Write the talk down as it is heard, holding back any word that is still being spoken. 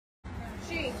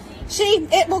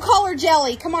We'll call her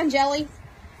Jelly. Come on, Jelly.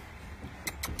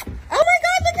 Oh my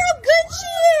God, look how good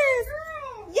she is.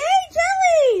 Yay,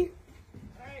 Jelly.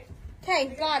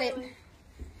 Okay, got it.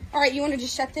 All right, you want to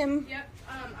just shut them? Yep.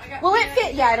 I got. Will it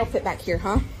fit? Yeah, it'll fit back here,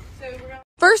 huh? So we're gonna...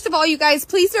 First of all, you guys,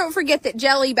 please don't forget that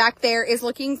Jelly back there is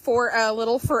looking for a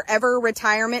little forever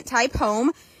retirement type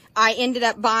home. I ended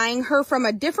up buying her from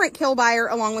a different kill buyer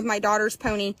along with my daughter's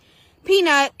pony,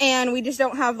 Peanut, and we just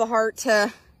don't have the heart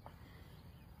to,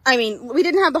 I mean, we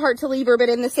didn't have the heart to leave her, but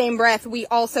in the same breath, we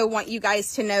also want you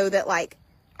guys to know that, like,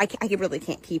 I really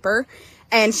can't keep her.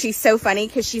 And she's so funny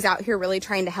because she's out here really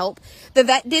trying to help. The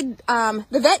vet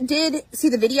did see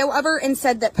the video of her and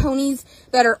said that ponies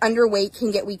that are underweight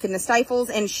can get weak in the stifles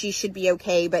and she should be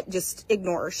okay, but just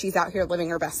ignore her. She's out here living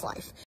her best life.